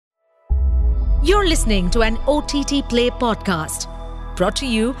You're listening to an OTT Play podcast brought to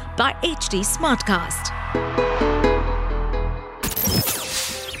you by HT Smartcast.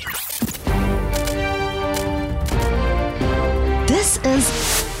 This is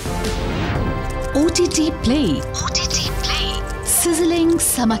OTT Play. OTT Play. Sizzling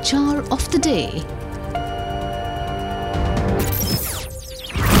Samachar of the Day.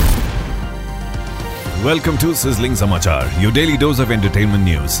 Welcome to Sizzling Samachar, your daily dose of entertainment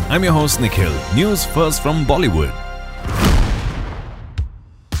news. I'm your host Nikhil. News first from Bollywood.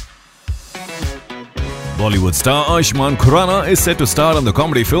 Bollywood star Ayushmann Khurrana is set to star in the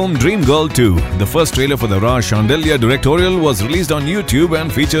comedy film Dream Girl 2. The first trailer for the Raaj Shaandilyaa directorial was released on YouTube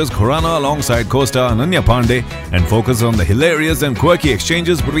and features Khurrana alongside co-star Ananya Panday and focuses on the hilarious and quirky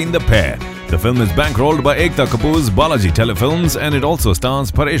exchanges between the pair. The film is bankrolled by Ekta Kapoor's Balaji Telefilms and it also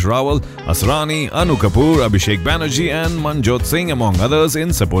stars Paresh Rawal, Asrani, Annu Kapoor, Abhishek Banerjee and Manjot Singh among others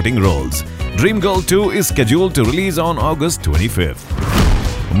in supporting roles. Dream Girl 2 is scheduled to release on August 25th.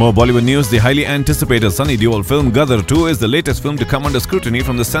 For more Bollywood news, the highly anticipated Sunny Deol film Gadar 2 is the latest film to come under scrutiny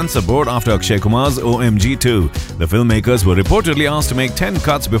from the censor board after Akshay Kumar's OMG 2. The filmmakers were reportedly asked to make 10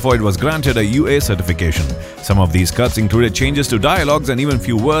 cuts before it was granted a UA certification. Some of these cuts included changes to dialogues and even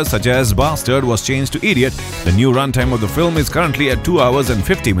few words such as bastard was changed to idiot. The new runtime of the film is currently at 2 hours and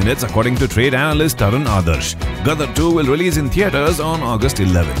 50 minutes according to trade analyst Tarun Adarsh. Gadar 2 will release in theatres on August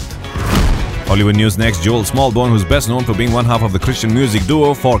 11th. Hollywood news next. Joel Smallbone, who's best known for being one half of the Christian music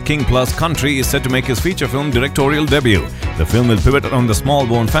duo For King Plus Country, is set to make his feature film directorial debut. The film will pivot around the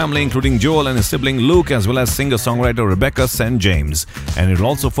Smallbone family, including Joel and his sibling Luke, as well as singer-songwriter Rebecca St. James. And it will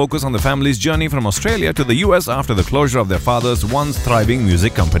also focus on the family's journey from Australia to the US after the closure of their father's once thriving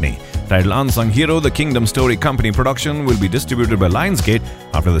music company. Titled Unsung Hero, the Kingdom Story Company production will be distributed by Lionsgate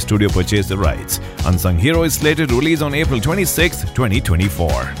after the studio purchased the rights. Unsung Hero is slated to release on April 26,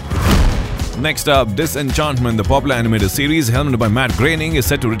 2024. Next up, Disenchantment, the popular animated series helmed by Matt Groening, is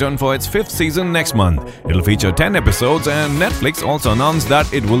set to return for its 5th season next month. It'll feature 10 episodes and Netflix also announced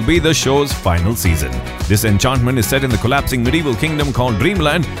that it will be the show's final season. Disenchantment is set in the collapsing medieval kingdom called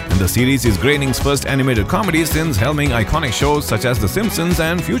Dreamland, and the series is Groening's first animated comedy since helming iconic shows such as The Simpsons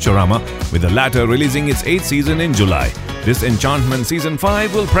and Futurama, with the latter releasing its 8th season in July. Disenchantment Season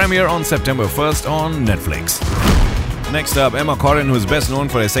 5 will premiere on September 1st on Netflix. Next up, Emma Corrin, who is best known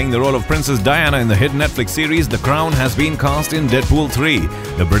for essaying the role of Princess Diana in the hit Netflix series The Crown, has been cast in Deadpool 3.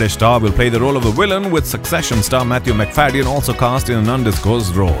 The British star will play the role of the villain, with Succession star Matthew McFadden also cast in an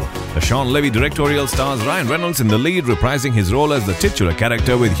undisclosed role. The Sean Levy directorial stars Ryan Reynolds in the lead, reprising his role as the titular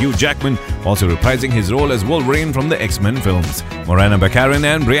character, with Hugh Jackman also reprising his role as Wolverine from the X-Men films. Morena Baccarin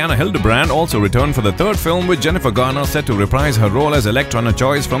and Brianna Hildebrand also return for the third film, with Jennifer Garner set to reprise her role as Electrona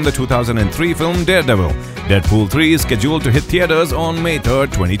Choice from the 2003 film Daredevil. Deadpool 3 is scheduled to hit theaters on May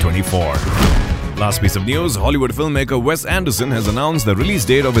 3rd, 2024. Last piece of news, Hollywood filmmaker Wes Anderson has announced the release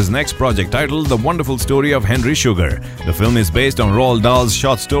date of his next project titled The Wonderful Story of Henry Sugar. The film is based on Roald Dahl's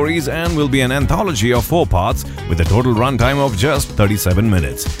short stories and will be an anthology of 4 parts with a total runtime of just 37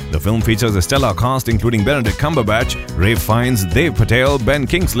 minutes. The film features a stellar cast including Benedict Cumberbatch, Ralph Fiennes, Dave Patel, Ben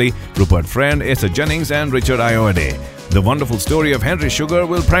Kingsley, Rupert Friend, Asa Jennings and Richard Ayoade. The Wonderful Story of Henry Sugar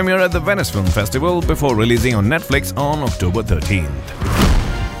will premiere at the Venice Film Festival before releasing on Netflix on October 13th.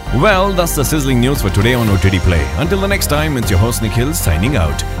 Well, that's the sizzling news for today on OTT Play. Until the next time, it's your host Nikhil signing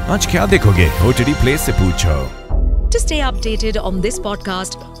out. Aaj kya dekhoge? OTT Play se poocho. To stay updated on this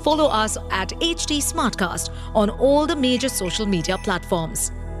podcast, follow us at HT Smartcast on all the major social media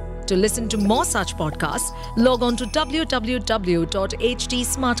platforms. To listen to more such podcasts, log on to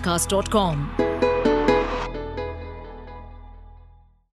www.htsmartcast.com.